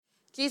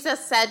Jesus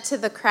said to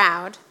the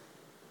crowd,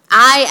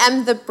 "I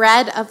am the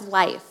bread of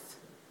life.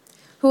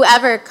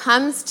 Whoever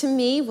comes to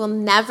me will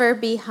never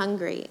be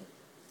hungry,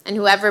 and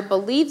whoever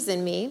believes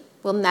in me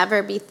will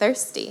never be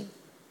thirsty."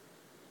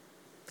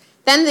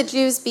 Then the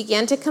Jews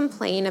began to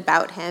complain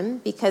about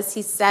him because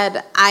he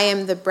said, "I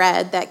am the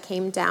bread that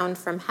came down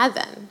from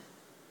heaven."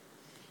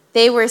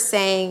 They were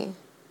saying,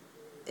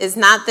 "Is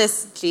not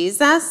this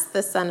Jesus,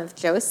 the son of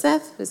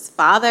Joseph, whose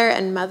father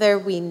and mother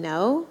we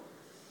know?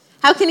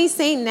 How can he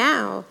say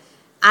now,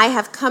 'I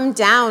have come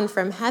down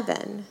from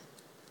heaven'?"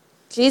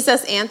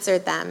 Jesus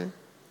answered them,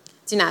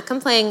 "Do not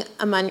complain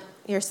among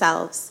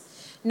yourselves.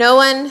 No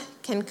one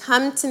can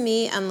come to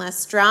me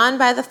unless drawn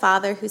by the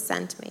Father who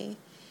sent me,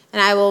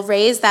 and I will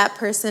raise that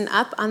person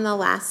up on the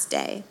last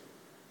day.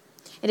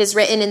 It is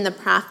written in the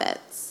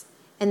prophets,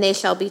 and they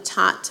shall be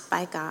taught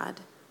by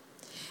God.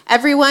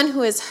 Everyone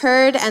who has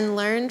heard and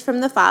learned from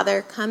the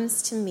Father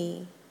comes to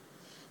me.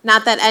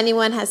 Not that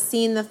anyone has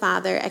seen the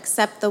Father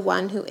except the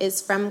one who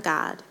is from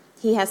God.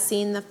 He has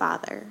seen the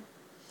Father.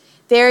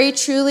 Very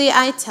truly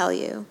I tell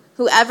you,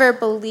 whoever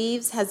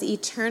believes has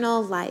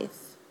eternal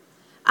life.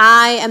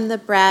 I am the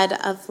bread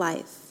of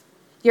life.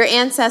 Your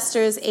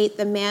ancestors ate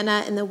the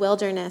manna in the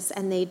wilderness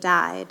and they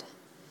died.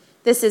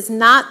 This is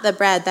not the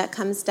bread that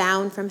comes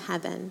down from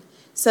heaven,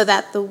 so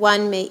that the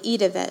one may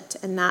eat of it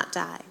and not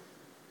die.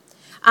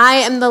 I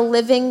am the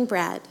living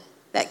bread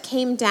that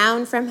came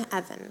down from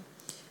heaven.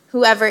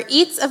 Whoever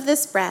eats of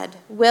this bread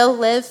will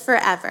live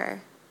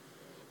forever,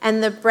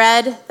 and the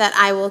bread that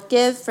I will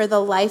give for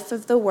the life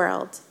of the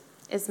world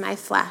is my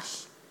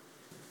flesh."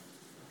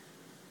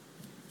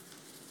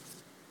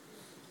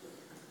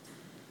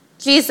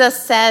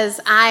 Jesus says,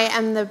 "I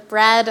am the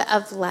bread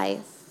of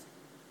life."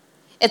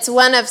 It's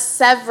one of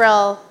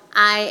several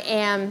 "I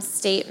am"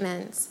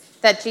 statements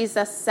that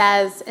Jesus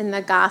says in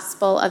the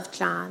Gospel of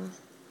John.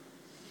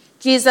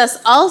 Jesus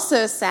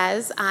also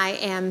says, "I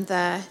am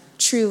the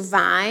true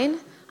vine.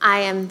 I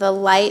am the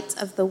light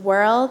of the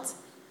world.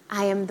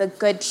 I am the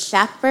good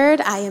shepherd.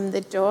 I am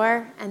the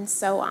door," and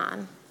so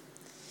on.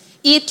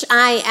 Each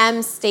 "I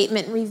am"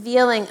 statement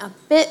revealing a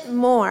bit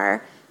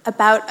more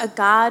about a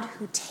God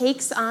who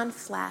takes on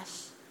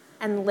flesh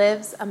and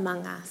lives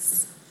among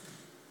us.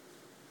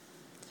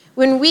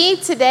 When we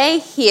today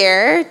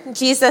hear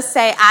Jesus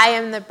say, "I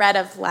am the bread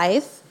of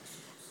life,"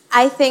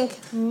 I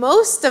think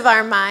most of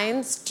our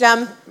minds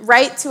jump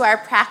right to our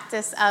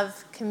practice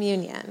of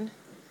communion.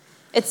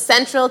 It's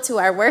central to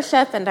our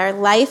worship and our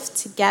life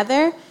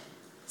together,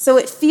 so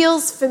it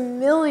feels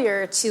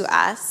familiar to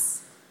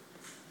us.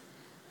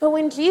 But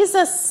when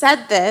Jesus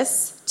said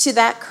this to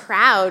that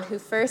crowd who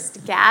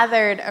first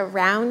gathered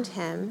around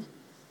him,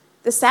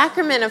 the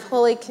sacrament of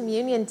Holy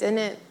Communion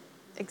didn't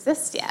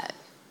exist yet.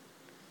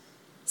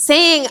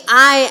 Saying,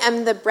 "I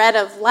am the bread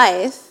of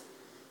life,"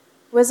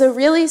 was a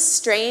really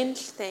strange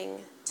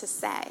thing to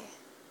say.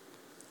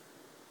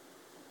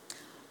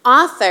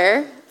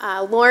 Author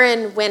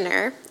Lauren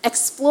Winner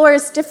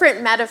explores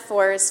different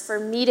metaphors for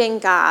meeting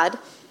God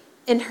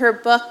in her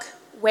book,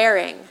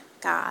 Wearing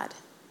God.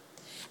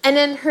 And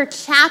in her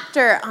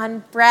chapter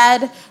on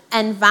bread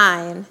and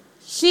vine,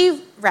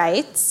 she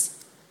writes,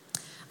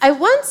 "I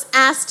once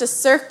asked a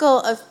circle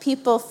of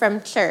people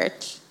from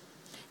church,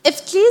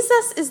 if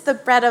Jesus is the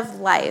bread of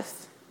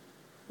life,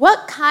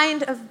 what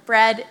kind of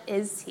bread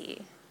is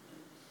he?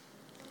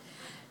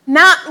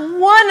 Not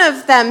one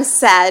of them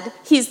said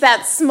he's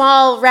that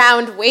small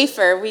round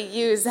wafer we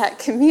use at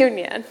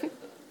communion."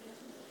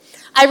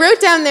 I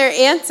wrote down their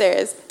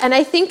answers, and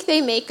I think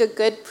they make a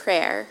good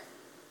prayer.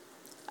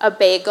 A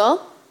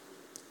bagel,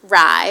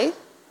 rye,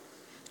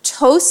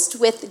 toast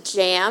with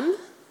jam,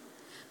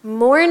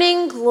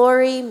 morning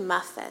glory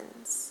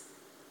muffins,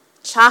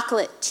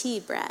 chocolate tea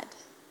bread,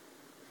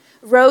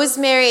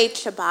 rosemary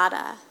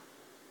ciabatta,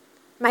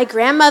 my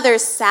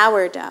grandmother's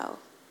sourdough,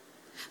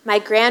 my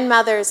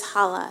grandmother's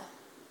challah,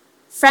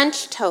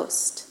 French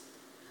toast,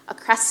 a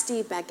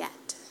crusty baguette.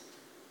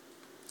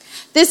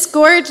 This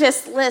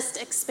gorgeous list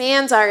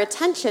expands our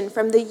attention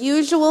from the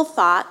usual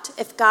thought,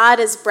 if God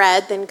is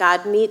bread, then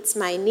God meets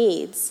my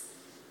needs,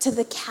 to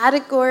the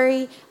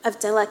category of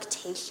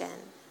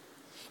delectation.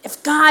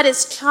 If God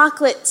is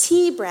chocolate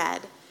tea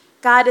bread,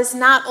 God is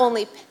not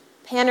only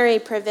pantry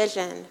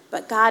provision,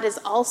 but God is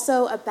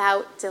also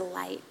about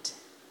delight.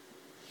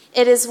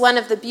 It is one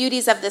of the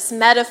beauties of this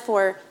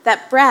metaphor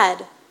that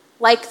bread,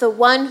 like the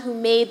one who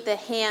made the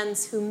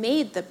hands who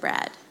made the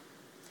bread,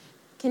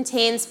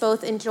 contains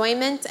both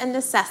enjoyment and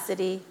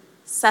necessity,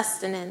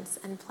 sustenance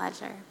and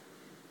pleasure.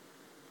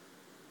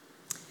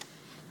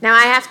 Now,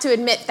 I have to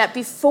admit that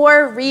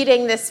before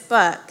reading this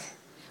book,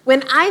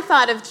 when I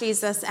thought of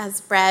Jesus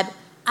as bread,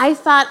 I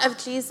thought of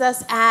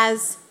Jesus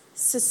as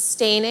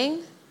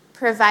sustaining,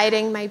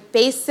 providing my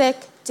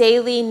basic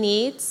daily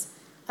needs,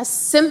 a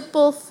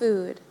simple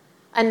food,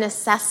 a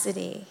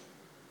necessity.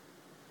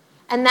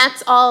 And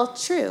that's all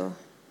true.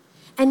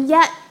 And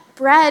yet,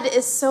 bread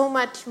is so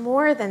much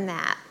more than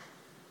that.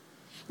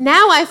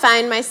 Now I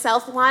find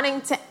myself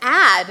wanting to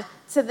add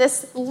to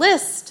this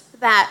list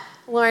that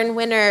Lauren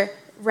Winner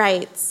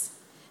writes,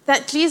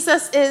 that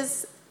Jesus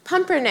is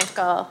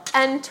pumpernickel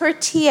and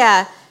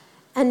tortilla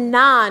and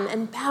naan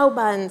and bao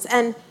buns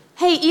and,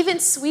 hey, even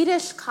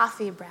Swedish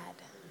coffee bread.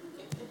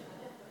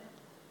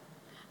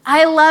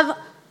 I love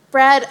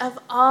bread of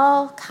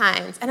all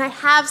kinds, and I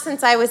have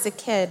since I was a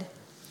kid.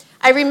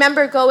 I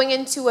remember going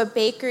into a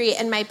bakery,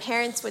 and my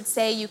parents would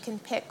say you can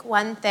pick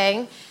one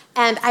thing,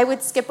 and I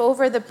would skip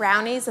over the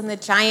brownies and the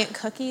giant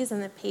cookies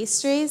and the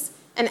pastries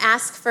and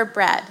ask for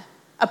bread,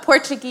 a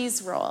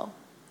Portuguese roll,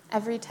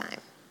 every time.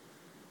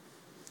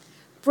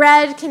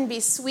 Bread can be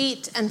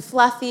sweet and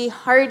fluffy,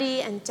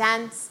 hearty and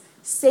dense,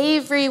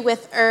 savory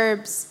with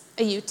herbs,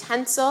 a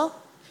utensil.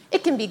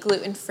 It can be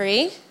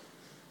gluten-free.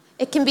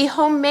 It can be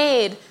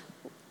homemade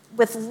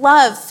with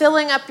love,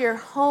 filling up your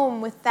home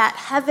with that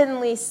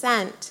heavenly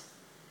scent,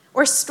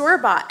 or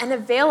store-bought and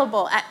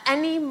available at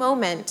any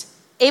moment,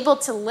 able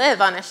to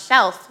live on a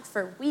shelf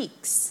for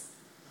weeks.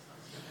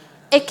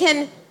 It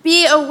can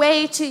be a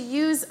way to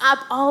use up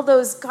all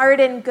those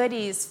garden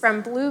goodies,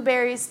 from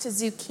blueberries to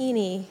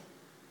zucchini.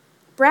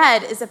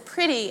 Bread is a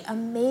pretty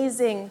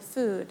amazing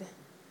food.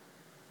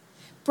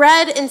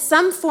 Bread, in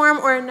some form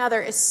or another,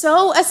 is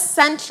so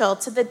essential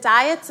to the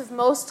diets of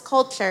most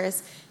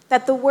cultures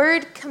that the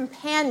word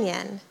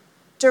companion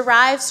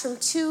derives from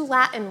two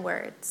Latin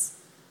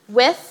words,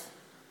 with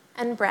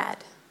and bread.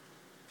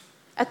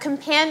 A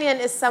companion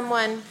is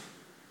someone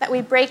that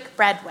we break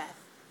bread with.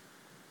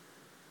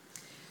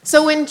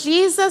 So when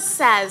Jesus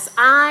says,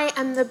 I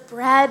am the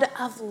bread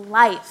of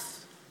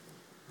life,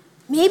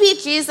 maybe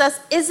Jesus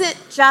isn't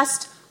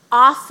just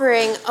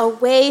offering a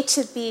way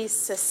to be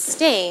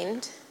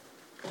sustained,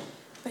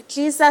 but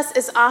Jesus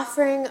is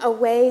offering a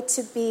way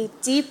to be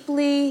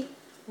deeply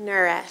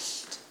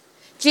nourished.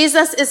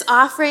 Jesus is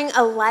offering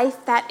a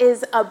life that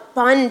is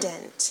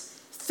abundant,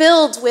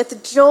 filled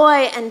with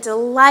joy and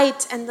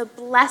delight and the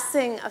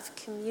blessing of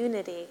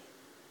community.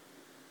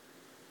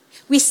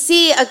 We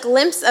see a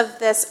glimpse of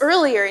this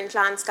earlier in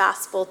John's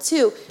Gospel,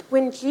 too,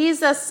 when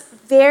Jesus'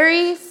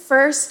 very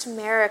first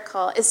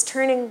miracle is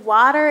turning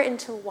water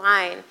into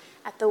wine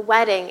at the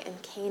wedding in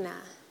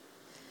Cana,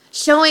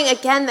 showing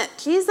again that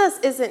Jesus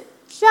isn't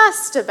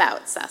just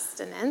about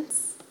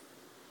sustenance.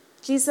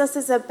 Jesus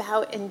is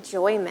about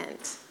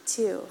enjoyment,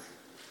 too.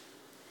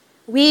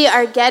 We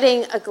are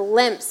getting a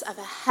glimpse of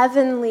a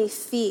heavenly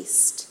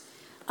feast,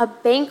 a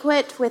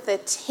banquet with a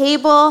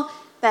table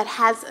that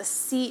has a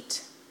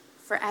seat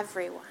for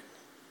everyone.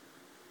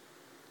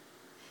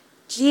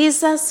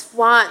 Jesus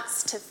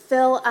wants to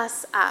fill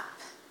us up.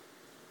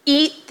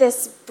 Eat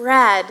this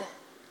bread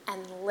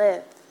and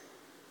live.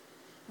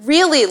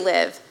 Really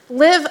live.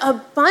 Live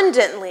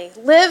abundantly.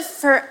 Live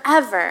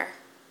forever.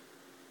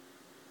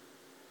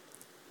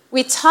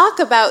 We talk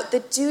about the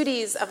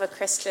duties of a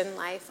Christian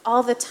life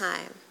all the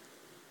time.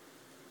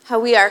 How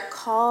we are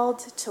called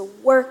to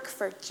work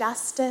for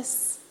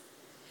justice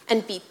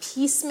and be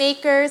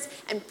peacemakers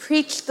and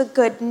preach the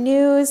good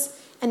news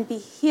and be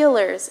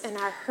healers in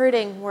our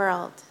hurting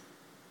world.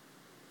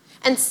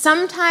 And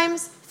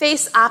sometimes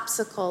face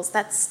obstacles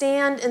that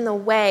stand in the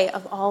way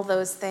of all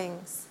those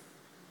things.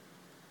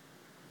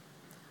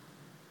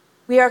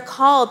 We are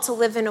called to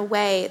live in a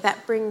way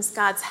that brings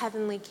God's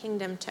heavenly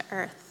kingdom to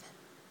earth.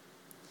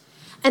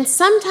 And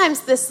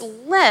sometimes this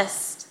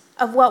list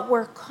of what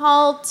we're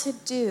called to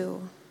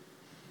do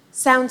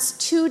sounds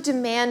too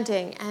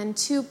demanding and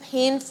too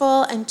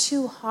painful and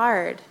too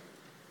hard,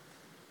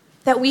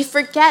 that we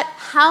forget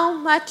how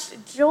much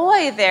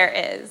joy there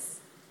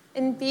is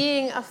in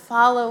being a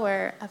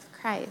follower of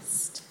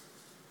Christ.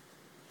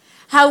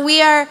 How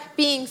we are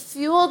being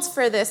fueled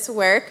for this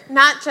work,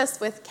 not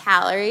just with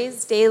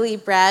calories, daily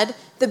bread,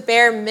 the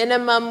bare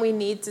minimum we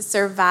need to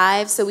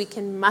survive so we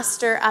can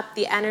muster up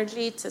the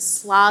energy to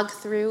slog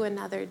through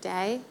another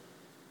day.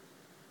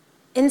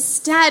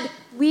 Instead,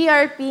 we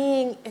are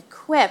being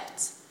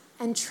equipped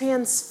and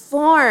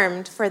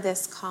transformed for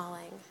this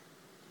calling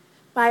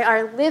by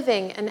our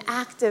living and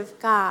active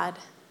God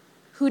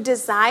who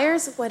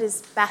desires what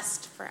is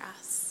best for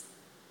us.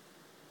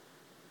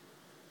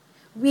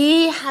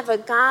 We have a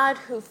God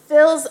who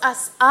fills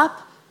us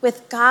up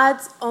with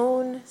God's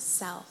own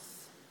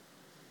self.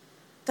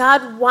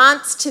 God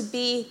wants to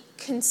be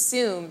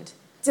consumed,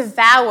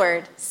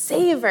 devoured,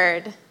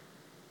 savored,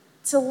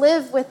 to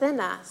live within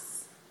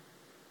us,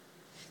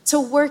 to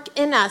work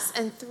in us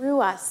and through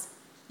us,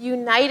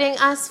 uniting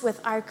us with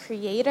our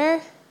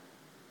Creator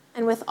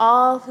and with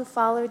all who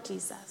follow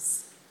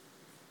Jesus.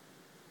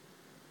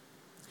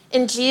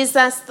 In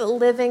Jesus, the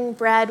living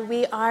bread,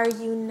 we are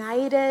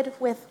united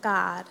with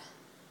God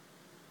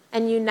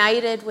and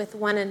united with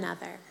one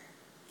another.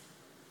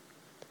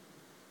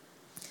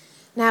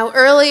 Now,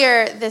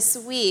 earlier this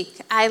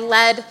week, I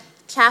led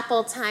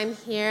chapel time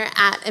here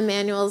at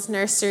Emmanuel's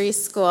nursery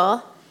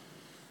school,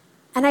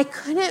 and I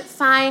couldn't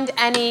find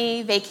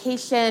any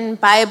vacation,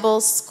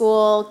 Bible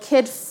school,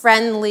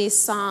 kid-friendly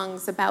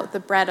songs about the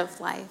bread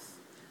of life.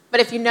 But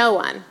if you know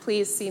one,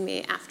 please see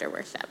me after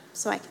worship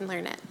so I can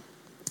learn it.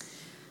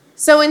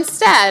 So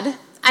instead,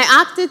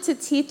 I opted to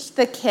teach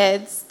the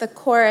kids the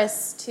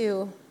chorus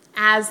to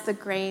As the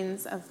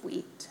Grains of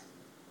Wheat.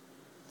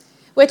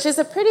 which is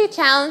a pretty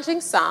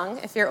challenging song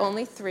if you're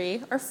only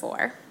 3 or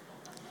 4.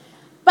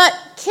 But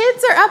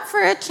kids are up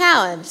for a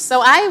challenge,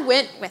 so I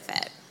went with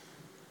it.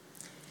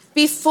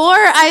 Before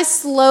I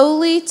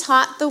slowly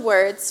taught the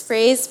words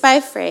phrase by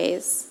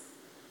phrase,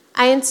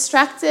 I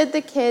instructed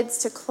the kids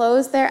to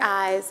close their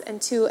eyes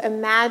and to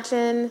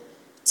imagine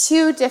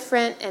 2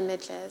 different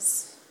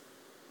images.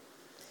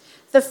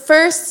 The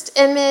first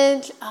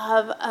image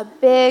of a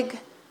big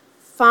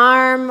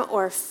farm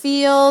or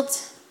field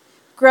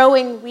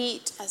growing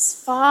wheat as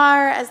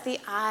far as the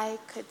eye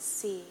could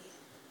see.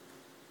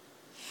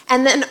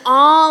 And then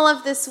all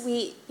of this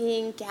wheat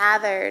being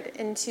gathered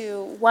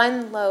into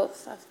one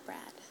loaf of bread.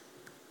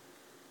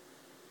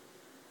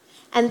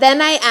 And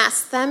then I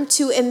asked them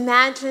to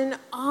imagine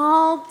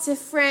all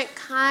different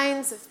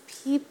kinds of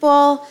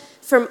people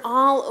from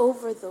all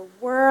over the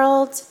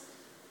world,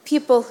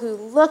 people who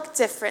look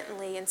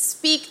differently and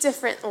speak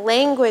different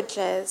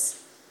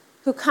languages,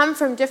 who come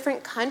from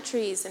different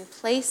countries and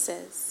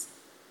places,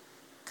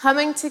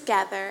 coming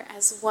together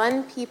as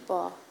one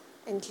people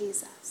in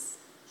Jesus.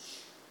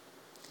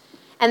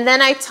 And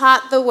then I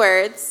taught the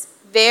words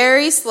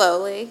very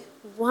slowly,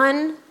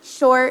 one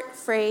short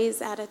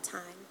phrase at a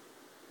time.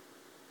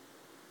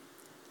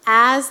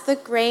 As the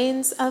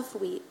grains of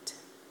wheat,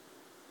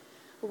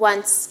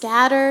 once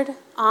scattered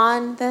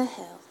on the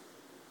hill,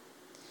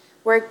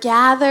 were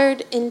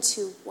gathered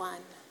into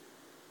one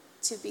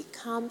to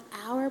become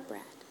our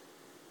bread,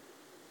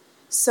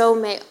 so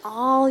may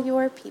all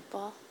your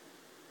people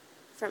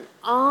from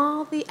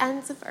all the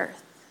ends of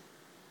earth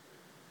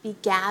be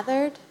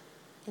gathered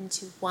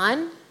into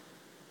one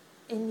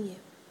in you.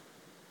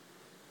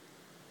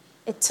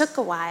 It took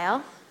a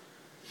while,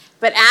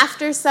 but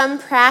after some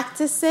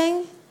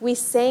practicing, we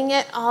sang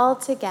it all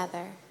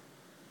together.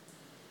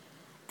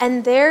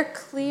 And their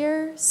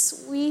clear,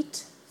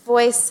 sweet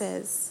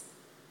voices,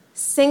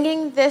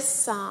 singing this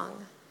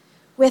song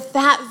with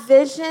that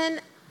vision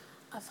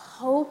of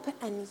hope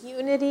and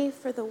unity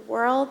for the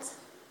world.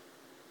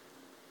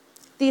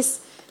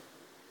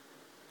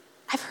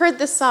 I've heard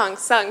this song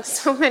sung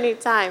so many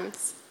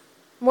times,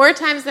 more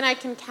times than I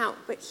can count,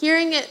 but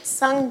hearing it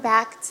sung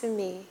back to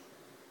me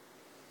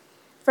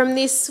from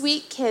these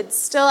sweet kids,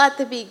 still at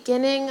the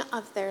beginning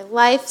of their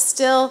life,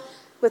 still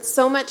with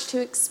so much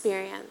to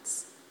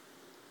experience,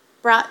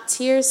 brought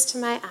tears to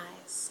my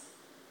eyes.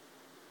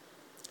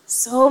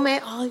 So may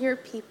all your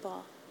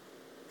people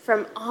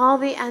from all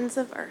the ends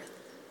of earth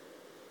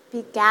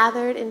be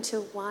gathered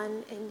into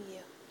one in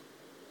you.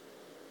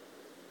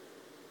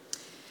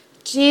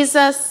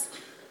 Jesus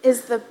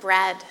is the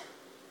bread,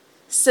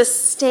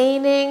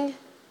 sustaining,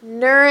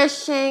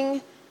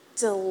 nourishing,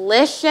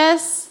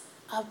 delicious,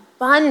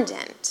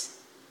 abundant,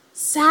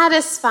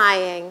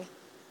 satisfying,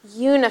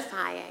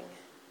 unifying,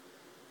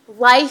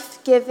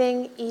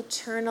 life-giving,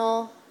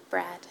 eternal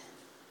bread.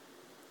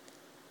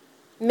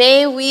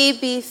 May we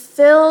be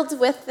filled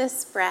with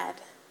this bread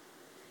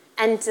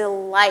and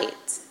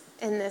delight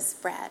in this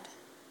bread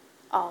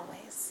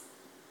always.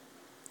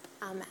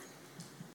 Amen.